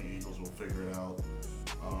think the Eagles will figure it out.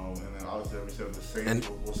 And then obviously, like we said, the Saints.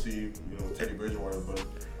 We'll see. With Teddy Bridgewater. But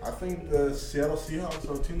I think the Seattle Seahawks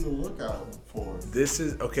are a team to look out for. This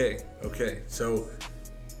is okay. So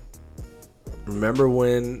remember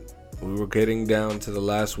when we were getting down to the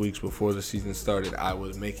last weeks before the season started? I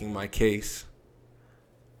was making my case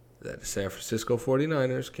that the San Francisco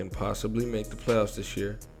 49ers can possibly make the playoffs this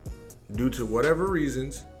year due to whatever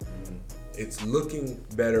reasons. It's looking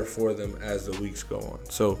better for them as the weeks go on.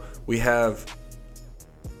 So we have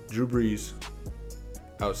Drew Brees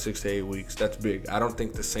out 6 to 8 weeks. That's big. I don't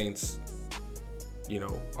think the Saints,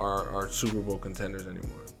 are Super Bowl contenders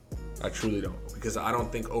anymore. I truly don't. Because I don't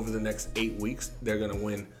think over the next 8 weeks they're going to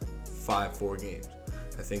win 4 games.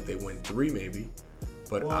 I think they win 3 maybe.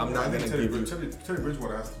 But I'm not going to give you... Teddy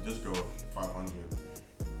Bridgewater has to just go 500.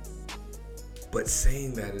 But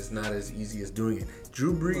saying that is not as easy as doing it.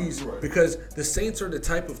 Drew Brees, because the Saints are the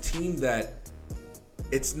type of team that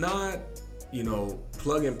it's not,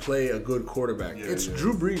 plug and play a good quarterback.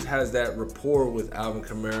 Drew Brees has that rapport with Alvin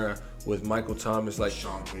Kamara, with Michael Thomas, like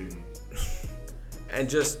Sean Payton. And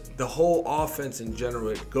just the whole offense in general,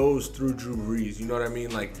 it goes through Drew Brees. You know what I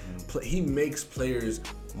mean? Like, he makes players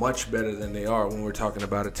much better than they are when we're talking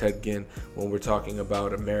about a Ted Ginn, when we're talking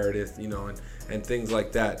about a Meredith, and things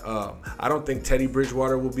like that. I don't think Teddy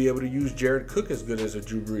Bridgewater will be able to use Jared Cook as good as a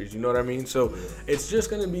Drew Brees. You know what I mean? So it's just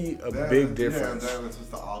going to be a big difference. Yeah, that's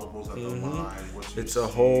just the audibles at the line. It's a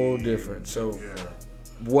whole different. So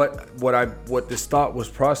what this thought was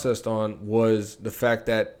processed on was the fact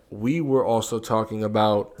that we were also talking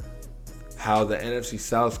about how the NFC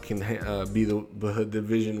South can be the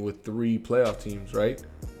division with 3 playoff teams, right?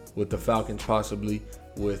 With the Falcons possibly,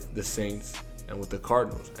 with the Saints, and with the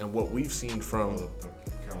Cardinals. And what we've seen from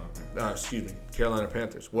Carolina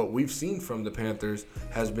Panthers. What we've seen from the Panthers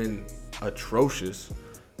has been atrocious.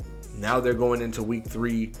 Now they're going into week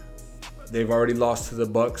 3. They've already lost to the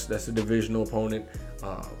Bucs. That's a divisional opponent.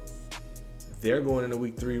 They're going into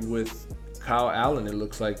week 3 with Kyle Allen. It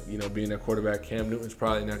looks like, being their quarterback. Cam Newton's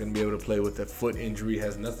probably not going to be able to play with a foot injury. It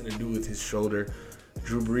has nothing to do with his shoulder.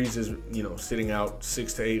 Drew Brees is, sitting out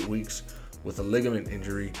 6 to 8 weeks with a ligament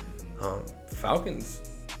injury. Falcons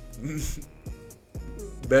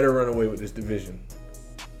better run away with this division.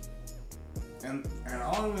 And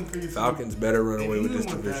I don't even think Falcons better run away with this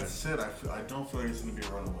division. That said, I don't feel like it's going to be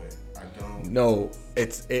a runaway. I don't. No,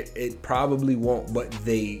 it probably won't, but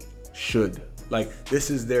they should. Like, this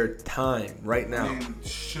is their time right now. I mean,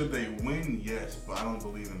 should they win? Yes, but I don't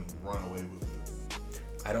believe in run away with it.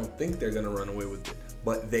 I don't think they're going to run away with it,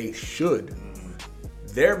 but they should.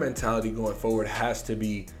 Their mentality going forward has to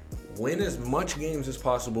be win as much games as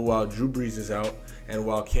possible while Drew Brees is out and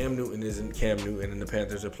while Cam Newton isn't Cam Newton and the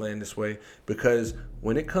Panthers are playing this way. Because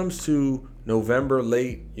when it comes to November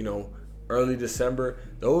late, early December,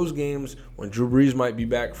 those games when Drew Brees might be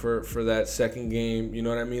back for that second game, you know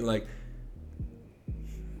what I mean? Like,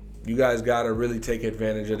 you guys got to really take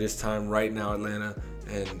advantage of this time right now, Atlanta,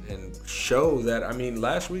 and show that. I mean,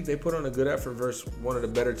 last week they put on a good effort versus one of the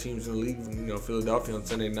better teams in the league, you know, Philadelphia on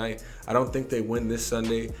Sunday night. I don't think they win this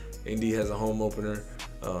Sunday. Indy has a home opener.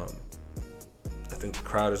 I think the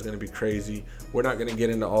crowd is going to be crazy. We're not going to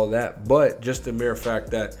get into all that, but just the mere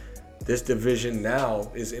fact that this division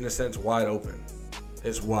now is, in a sense, wide open.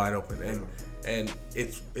 It's wide open, and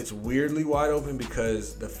it's weirdly wide open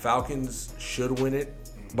because the Falcons should win it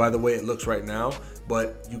by the way it looks right now,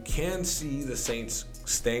 but you can see the Saints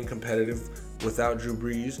staying competitive without Drew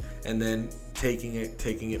Brees and then taking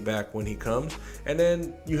it back when he comes. And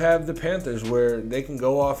then you have the Panthers where they can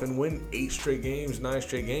go off and win 8 straight games, 9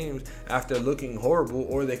 straight games after looking horrible,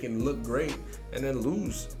 or they can look great and then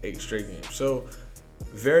lose 8 straight games. So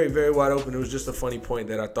very, very wide open. It was just a funny point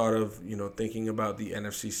that I thought of, you know, thinking about the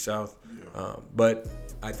NFC South. But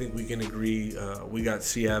I think we can agree we got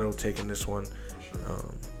Seattle taking this one.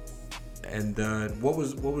 And what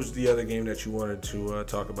was the other game that you wanted to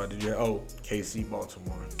talk about? KC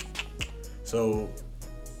Baltimore. So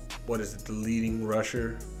what is it? The leading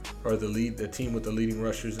rusher or the team with the leading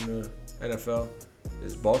rushers in the NFL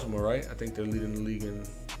is Baltimore, right? I think they're leading the league in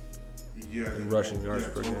rushing yards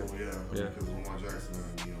per game. Yeah. Because Lamar Jackson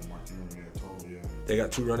and Mark Ingram, total. They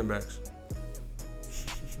got 2 running backs.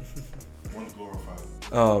 One's glorified.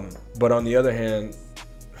 But on the other hand,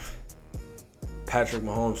 Patrick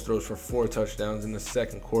Mahomes throws for 4 touchdowns in the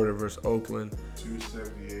second quarter versus Oakland.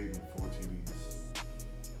 278 and 4 TDs.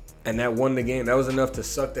 And that won the game. That was enough to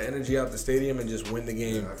suck the energy out the stadium and just win the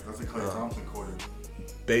game. Yeah, that's a Clay Thompson quarter.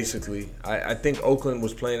 Basically. I think Oakland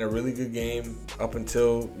was playing a really good game up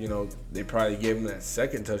until, they probably gave him that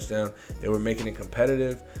second touchdown. They were making it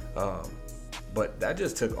competitive. But that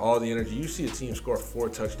just took all the energy. You see a team score 4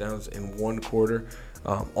 touchdowns in 1 quarter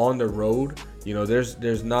on the road.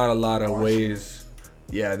 There's not a lot of ways.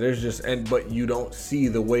 Yeah, but you don't see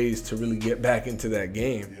the ways to really get back into that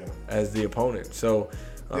game as the opponent. So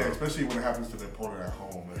especially when it happens to the opponent at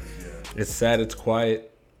home. It's sad. It's quiet.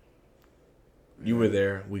 You were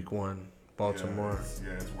there week 1, Baltimore.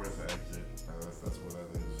 It's worth the exit. That's what that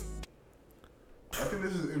is. I think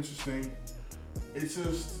this is interesting. It's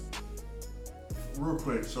just real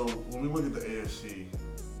quick. So when we look at the AFC,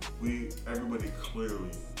 everybody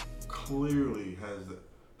clearly has the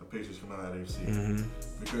Patriots coming out of the AFC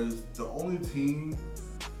because the only team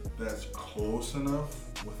that's close enough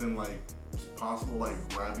within possible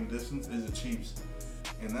grabbing distance is the Chiefs,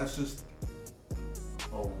 and that's just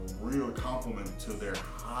a real compliment to their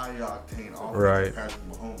high octane offense, right?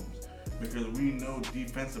 Patrick Mahomes, because we know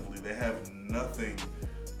defensively they have nothing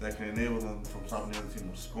that can enable them from stopping the other team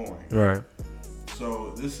from scoring. Right.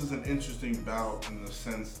 So this is an interesting bout in the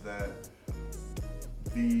sense that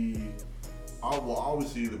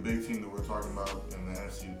obviously the big team that we're talking about in the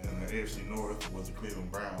AFC North was the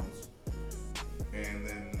Cleveland Browns, and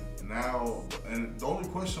then now, and the only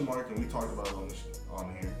question mark, and we talked about it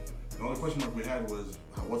on here, the only question mark we had was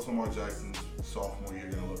what's Lamar Jackson's sophomore year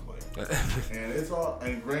going to look like, and it's all,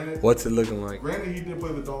 and granted, what's it looking like? Granted, he did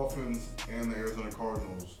play the Dolphins and the Arizona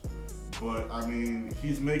Cardinals. But, I mean,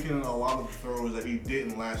 he's making a lot of throws that he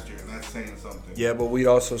didn't last year, and that's saying something. Yeah, but we'd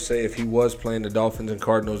also say if he was playing the Dolphins and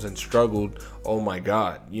Cardinals and struggled, oh, my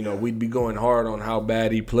God. We'd be going hard on how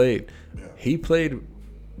bad he played. Yeah. He played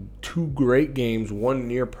 2 great games, 1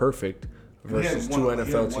 near perfect versus 2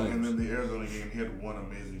 NFL teams. And then the Arizona game, he had 1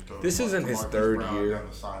 amazing throw. This isn't his third year.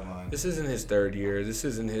 This isn't his third year. This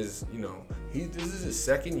isn't his, this is his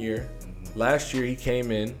second year. Mm-hmm. Last year he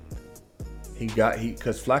came in.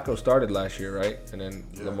 Because Flacco started last year, right? And then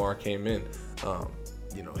Lamar came in.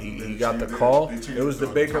 He got the call. It was the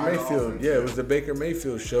Baker Mayfield. It was the Baker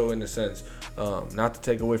Mayfield show in a sense. Not to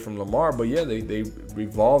take away from Lamar, but they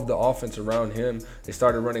revolved the offense around him. They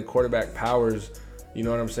started running quarterback powers. You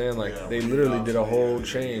know what I'm saying? They literally did a whole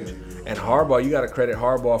change. And Harbaugh, you got to credit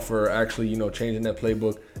Harbaugh for actually, changing that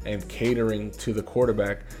playbook and catering to the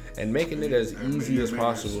quarterback and making it as easy as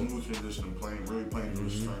possible.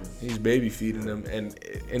 He's baby feeding them and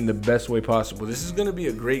in the best way possible. This is going to be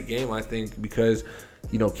a great game, I think, because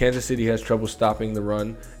Kansas City has trouble stopping the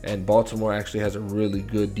run, and Baltimore actually has a really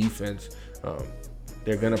good defense.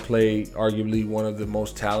 They're going to play arguably one of the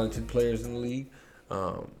most talented players in the league. It's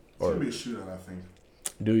going to be a shootout, I think.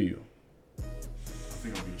 Do you? I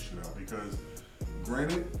think it'll be a shootout because,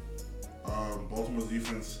 granted, Baltimore's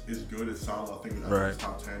defense is good. It's solid. I think it's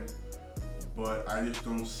top 10. But I just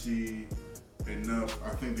don't see enough. I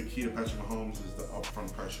think the key to Patrick Mahomes is the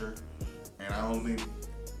upfront pressure. And I don't think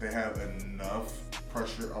they have enough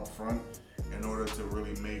pressure up front in order to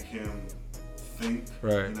really make him think,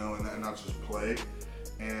 right. you know, and not just play.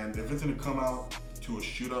 And if it's going to come out to a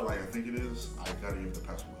shootout like I think it is, I got to give the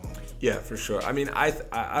pass to Mahomes. Yeah, for sure. I mean,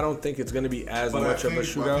 I don't think it's going to be as much of a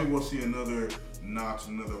shootout. I think we'll see another notch,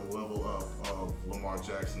 another level up of Lamar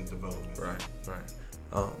Jackson's development. Right.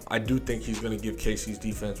 I do think he's going to give KC's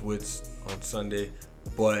defense wits on Sunday,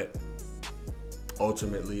 but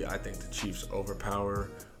ultimately, I think the Chiefs overpower.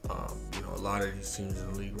 A lot of these teams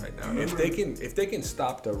in the league right now. If they can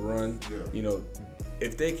stop the run,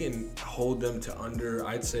 if they can hold them to under,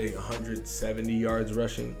 I'd say 170 yards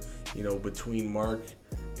rushing, between Mark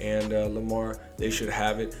and Lamar, they should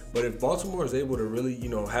have it. But if Baltimore is able to really,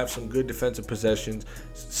 have some good defensive possessions,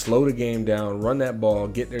 slow the game down, run that ball,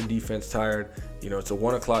 get their defense tired, it's a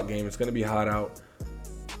 1:00 game. It's going to be hot out.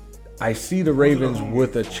 I see the Ravens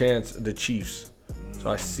with a chance, the Chiefs. So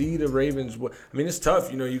I see the Ravens. I mean, it's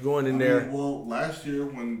tough. You're going in there. Well, last year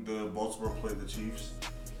when the Baltimore played the Chiefs,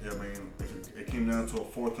 it came down to a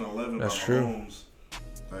 4th and 11 by Mahomes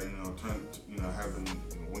that had them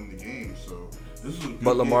win the game. So this was a good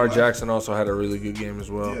But Lamar game Jackson also had a really good game as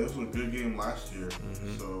well. Yeah, this was a good game last year.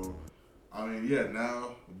 Mm-hmm. So I mean,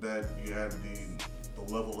 now that you had the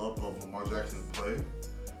level up of Lamar Jackson's play,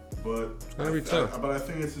 but it's gonna be tough. But I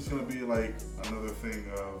think it's just gonna be like another thing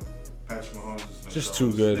of Patrick Mahomes is just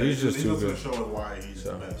too good. He's just too good. He's going to show us why he's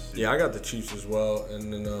the best. Yeah, I got the Chiefs as well.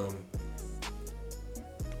 And then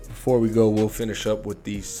before we go, we'll finish up with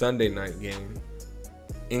the Sunday night game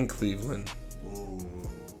in Cleveland. Ooh.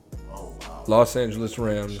 Oh, wow. Los Angeles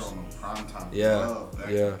Rams. Showing them primetime Yeah. love back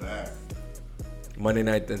to back. Monday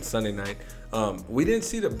night, then Sunday night. We didn't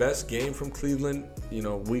see the best game from Cleveland,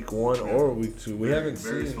 week 1 or week 2. We haven't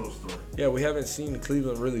seen. Slow story. Yeah, we haven't seen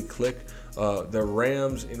Cleveland really click. The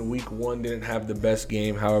Rams in week 1 didn't have the best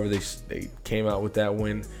game. However, they came out with that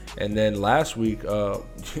win. And then last week,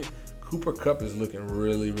 Cooper Kupp is looking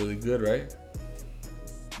really, really good, right?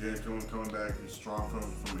 Yeah, coming back strong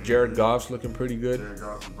from Jared Goff's looking pretty good. Jared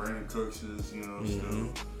Goff and Brandon Cooks is, still.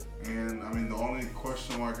 And I mean, the only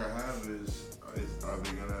question mark I have is are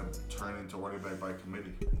they gonna turn into running back by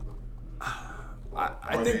committee?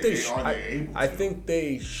 I think they should. I think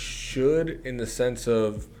they should, in the sense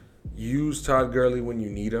of use Todd Gurley when you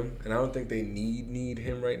need him, and I don't think they need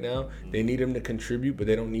him right now. They need him to contribute, but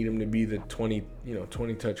they don't need him to be the 20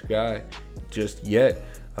 touch guy just yet.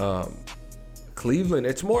 Cleveland,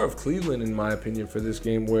 it's more of Cleveland in my opinion for this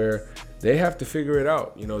game, where they have to figure it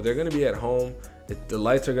out. They're going to be at home. The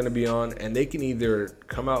lights are going to be on, and they can either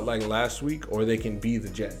come out like last week or they can be the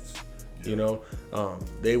Jets.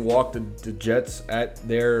 They walked the Jets at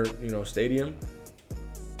their stadium,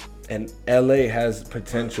 and LA has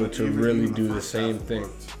potential to really do the same thing.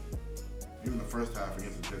 Even the first half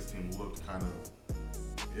against the Jets team looked kind of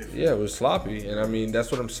iffy. Yeah, it was sloppy, and I mean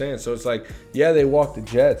that's what I'm saying. So it's like, they walked the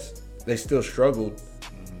Jets, they still struggled.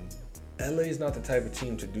 LA is not the type of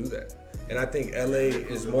team to do that. And I think LA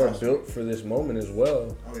is more built for this moment as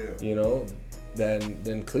well. Oh, yeah.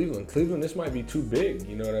 Than Cleveland. Cleveland, this might be too big.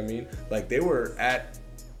 You know what I mean? Like, they were at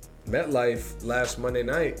MetLife last Monday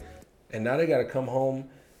night, and now they got to come home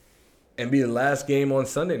and be the last game on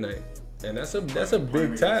Sunday night. And that's a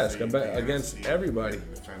big task against NFC, everybody.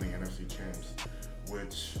 Defending NFC champs,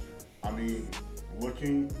 which, I mean,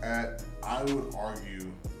 I would argue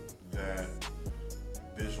that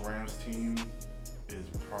this Rams team is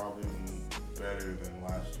probably better than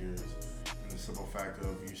last year's, in the simple fact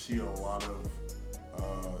of you see a lot of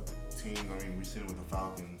teams. I mean, we've seen it with the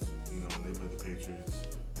Falcons, when they played the Patriots,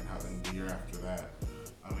 and how in the year after that.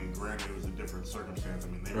 I mean, granted, it was a different circumstance. I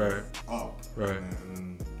mean, they were up, right? And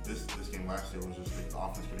then this game last year was just the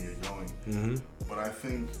offense going to get going. Mm-hmm. But I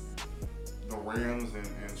think the Rams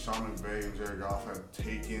and Sean McVay and Jared Goff have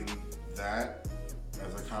taken that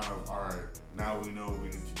as a kind of, all right, now we know what we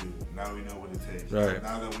need to do. Now we know what it takes. Right.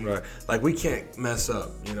 Now that Like, we can't mess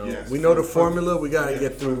up. Yes, we know the formula. We got to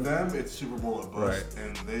get through. For them, it's Super Bowl or bust.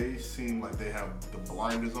 And they seem like they have the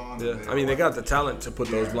blinders on. Yeah. I mean, they got the talent to put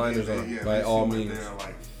those blinders on, by all means. They're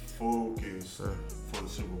like focused for the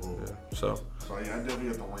Super Bowl. Yeah. So I definitely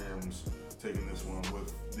got the Rams taking this one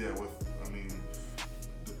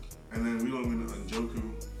and then we don't even know Njoku.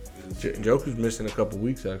 Njoku's missing a couple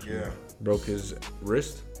weeks actually. Yeah. Broke his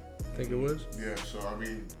wrist, I think it was. Yeah, so I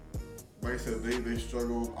mean, like I said, they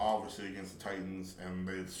struggled obviously against the Titans, and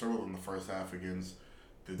they struggled in the first half against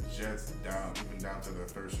the Jets, even down to their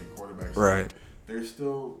third string quarterback. Right. They're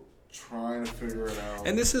still trying to figure it out.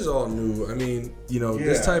 And this is all new. I mean,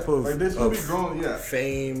 this type of,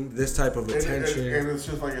 fame, this type of attention. And it's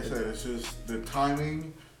just like I said, it's just the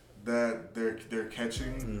timing that they're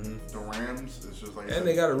catching the Rams. It's just like, and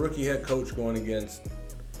they got a rookie head coach going against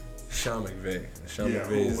Sean McVay.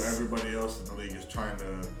 Who everybody else in the league is trying to,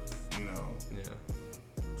 Yeah.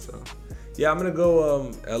 So, I'm gonna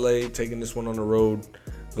go LA, taking this one on the road,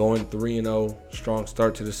 going 3-0, strong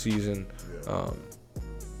start to the season. Yeah.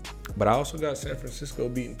 But I also got San Francisco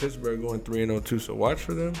beating Pittsburgh, going 3-0 too. So watch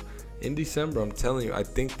for them in December. I'm telling you, I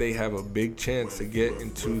think they have a big chance to get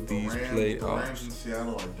into these playoffs. The Rams in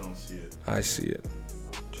Seattle, I don't see it. I see it.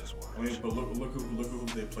 Just watch. I mean, but look who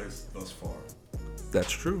they played thus far.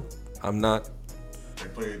 That's true. I'm not. They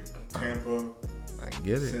played Tampa. I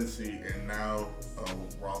get it. Cincy, and now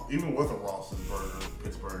even with a Roethlisberger,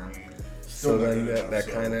 Pittsburgh. I mean, so then that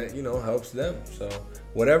kind of helps them. So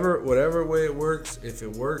whatever way it works, if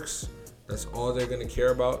it works, that's all they're gonna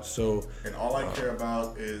care about. So and all I care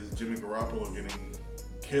about is Jimmy Garoppolo getting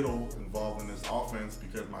Kittle involved in this offense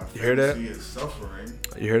because my fantasy is suffering.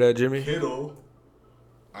 You hear that, Jimmy? Kittle,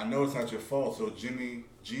 I know it's not your fault. So Jimmy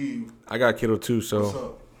G, I got Kittle too. So what's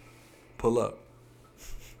up? Pull up.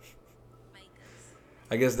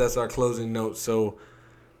 I guess that's our closing note. So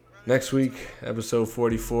next week, episode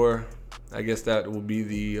 44. I guess that will be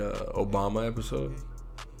the Obama episode.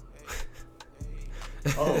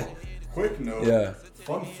 Oh, quick note. Yeah.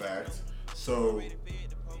 Fun fact. So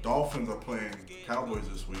Dolphins are playing Cowboys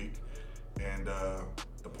this week, and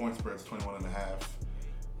the point spread's 21.5.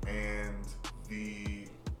 And the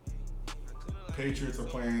Patriots are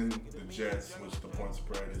playing the Jets, which the point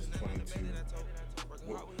spread is 22.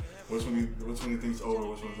 Which one you think's over?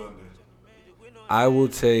 Which one's under? I will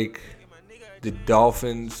take the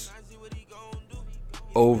Dolphins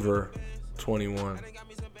over 21,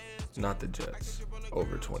 not the Jets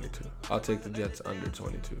over 22. I'll take the Jets under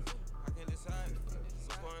 22.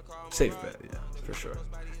 Safe bet, yeah, for sure.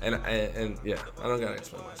 And yeah, I don't gotta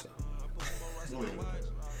explain myself.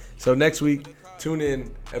 So next week, tune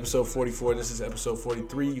in, episode 44. This is episode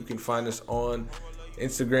 43. You can find us on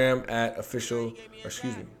Instagram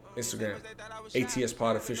Instagram, ATS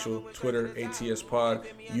Pod Official, Twitter, ATS Pod,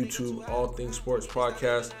 YouTube, All Things Sports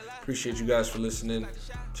Podcast. Appreciate you guys for listening.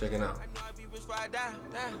 Checking out.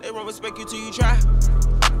 They won't respect you till you try.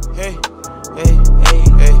 Hey, hey, hey,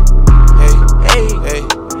 hey, hey, hey, hey,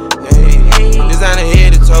 hey. Designer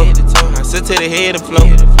head to toe. I sit to the head and flow.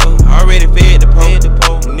 Already fed the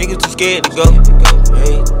pole. Niggas too scared to go.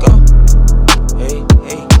 Hey, go. Hey,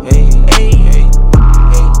 hey, hey, hey, hey,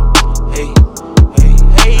 hey, hey,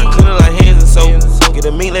 hey. I clean it like hands and soap. Get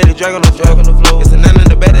a meat, let it drag on the floor. It's a nine in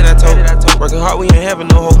the bed that I told. Working hard, we ain't having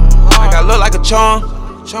no hope. I got look like a charm.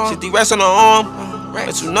 50 racks on the arm. A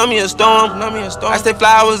tsunami, a storm. I stay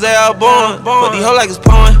fly, I was there all born. But these hoes like it's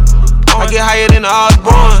porn. I get higher than the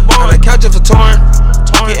Osborne. On the couch if it's torn.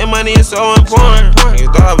 Getting money is so important.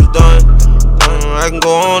 Niggas thought I was done. I can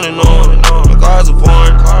go on and on. My cars are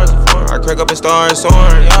foreign. I crack up and start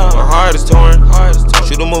soaring. My heart is torn.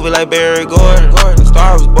 Shoot a movie like Barry Gordon. The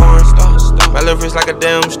star was born. My left wrist like a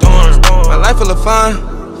damn storm. My life full of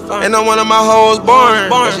fun. And I'm one of my hoes born.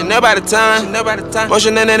 But she never out of time.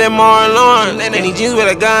 Motion none of them more alarm. Any jeans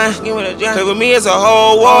with a gun. Play with me, it's a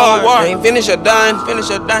whole war. Ain't finished or done.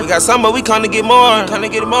 We got some, but we come to get more.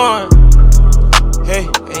 Hey,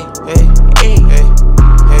 hey, hey, hey, hey,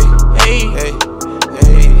 hey, hey, hey.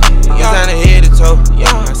 Designer head to toe.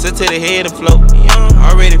 I sit to the head and float.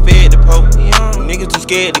 Already fed the pole. Niggas too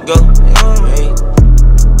scared to go. Hey,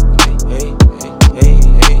 hey, hey, hey,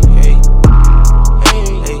 hey, hey,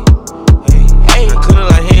 hey, hey. I clean it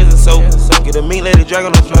like hands and soap. Get a meat, let it drag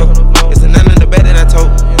on the floor. It's a nine in the bed that I told.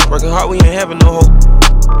 Working hard, we ain't having no hope.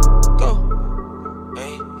 Go.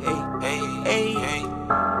 Hey, hey, hey, hey, hey,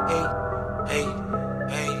 hey,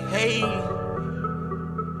 hey, hey.